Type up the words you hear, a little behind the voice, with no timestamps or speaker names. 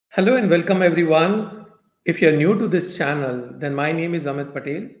Hello and welcome everyone. If you're new to this channel, then my name is Amit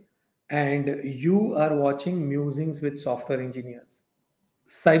Patel and you are watching Musings with Software Engineers.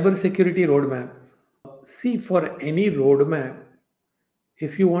 Cybersecurity roadmap. See, for any roadmap,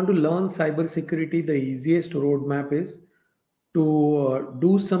 if you want to learn cybersecurity, the easiest roadmap is to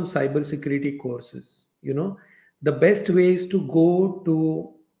do some cybersecurity courses. The best way is to go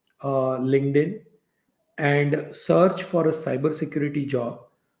to LinkedIn and search for a cybersecurity job.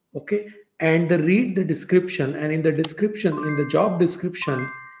 Okay, and read the description, and in the description, in the job description,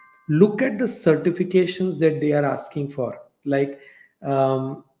 look at the certifications that they are asking for. Like,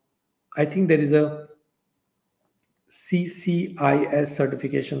 I think there is a CCIS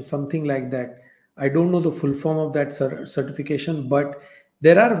certification, something like that. I don't know the full form of that certification, but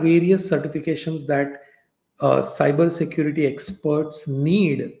there are various certifications that cybersecurity experts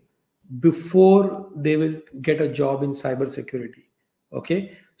need before they will get a job in cybersecurity.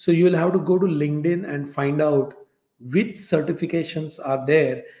 Okay, so you will have to go to LinkedIn and find out which certifications are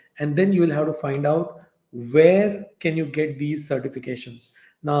there, and then you will have to find out where can you get these certifications.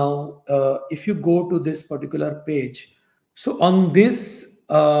 Now, if you go to this particular page, so on this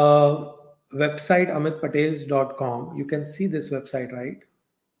website, amitpatels.com, you can see this website, right?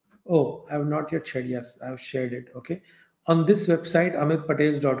 Oh, I have not yet shared. Yes, I have shared it. Okay. On this website,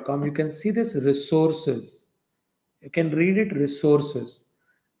 amitpatels.com, you can see this resources. You can read it, resources.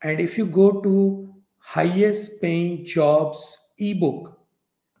 And if you go to highest paying jobs ebook,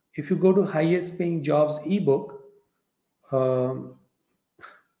 if you go to highest paying jobs ebook, um,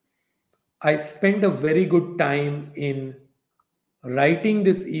 I spent a very good time in writing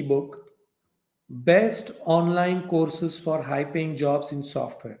this ebook, best online courses for high paying jobs in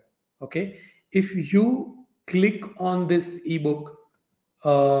software. Okay, if you click on this ebook,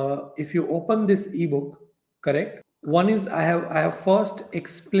 if you open this ebook, correct, one is I have first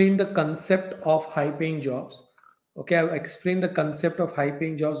explained the concept of high paying jobs. Okay, I've explained the concept of high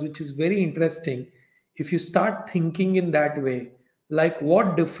paying jobs, which is very interesting. If you start thinking in that way, like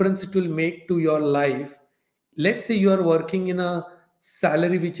what difference it will make to your life. Let's say you are working in a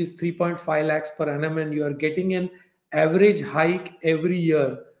salary which is 3.5 lakhs per annum and you are getting an average hike every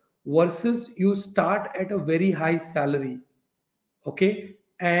year, versus you start at a very high salary. Okay,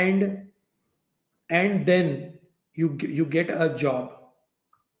 and then you get a job,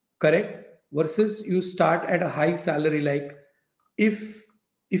 correct, versus you start at a high salary. Like, if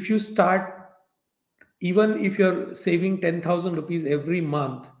if you start, even if you're saving 10,000 rupees every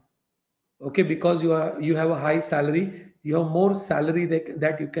month, okay, because you have a high salary, you have more salary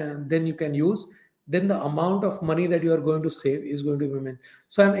that you can then you can use, then the amount of money that you are going to save is going to be immense.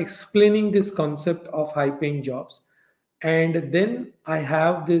 So I'm explaining this concept of high paying jobs, and then I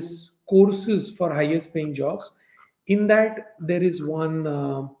have this courses for highest paying jobs. In that, there is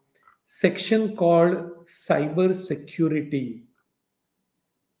one section called cyber security.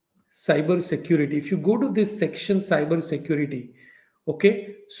 If you go to this section, cyber security,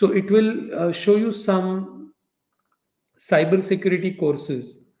 okay, so it will show you some cybersecurity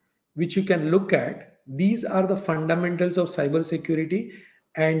courses which you can look at. These are the fundamentals of cybersecurity,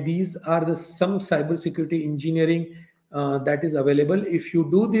 and these are the some cybersecurity engineering that is available if you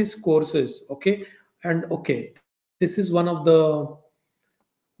do these courses. Okay, and okay, this is one of the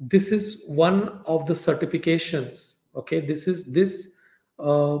certifications. Okay, this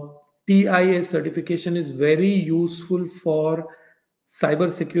uh, TIA certification is very useful for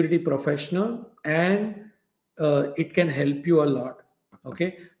cybersecurity professional, and it can help you a lot.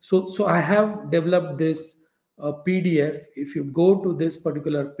 Okay, so I have developed this PDF. If you go to this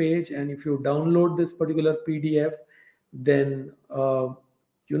particular page and if you download this particular PDF, then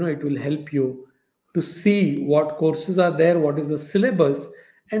it will help you to see what courses are there, what is the syllabus,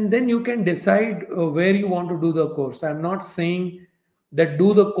 and then you can decide where you want to do the course. I'm not saying that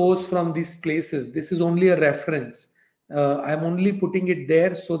do the course from these places. This is only a reference. I'm only putting it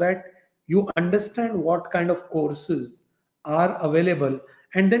there so that you understand what kind of courses are available,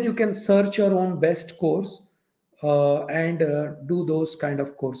 and then you can search your own best course and do those kind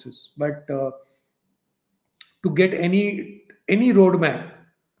of courses. But to get any roadmap,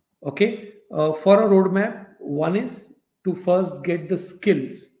 okay, for a roadmap, one is to first get the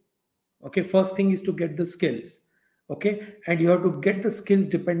skills. Okay, first thing is to get the skills. Okay, and you have to get the skills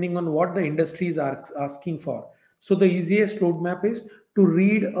depending on what the industries are asking for. So the easiest roadmap is to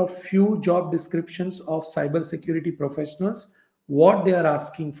read a few job descriptions of cybersecurity professionals, what they are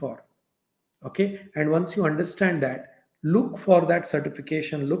asking for. Okay, and once you understand that, look for that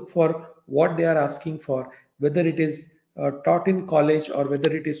certification, look for what they are asking for, whether it is taught in college or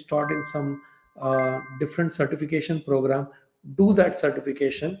whether it is taught in some different certification program. do that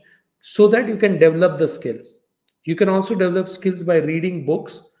certification so that you can develop the skills. You can also develop skills by reading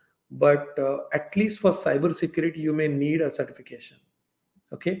books, but at least for cybersecurity, you may need a certification.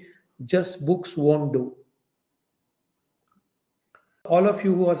 Okay, just books won't do. All of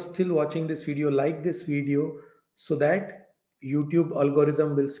you who are still watching this video, like this video so that YouTube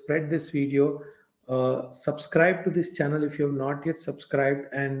algorithm will spread this video. Subscribe to this channel if you have not yet subscribed,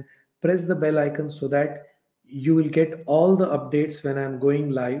 and press the bell icon so that you will get all the updates when I'm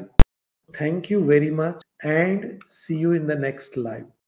going live. Thank you very much and see you in the next live.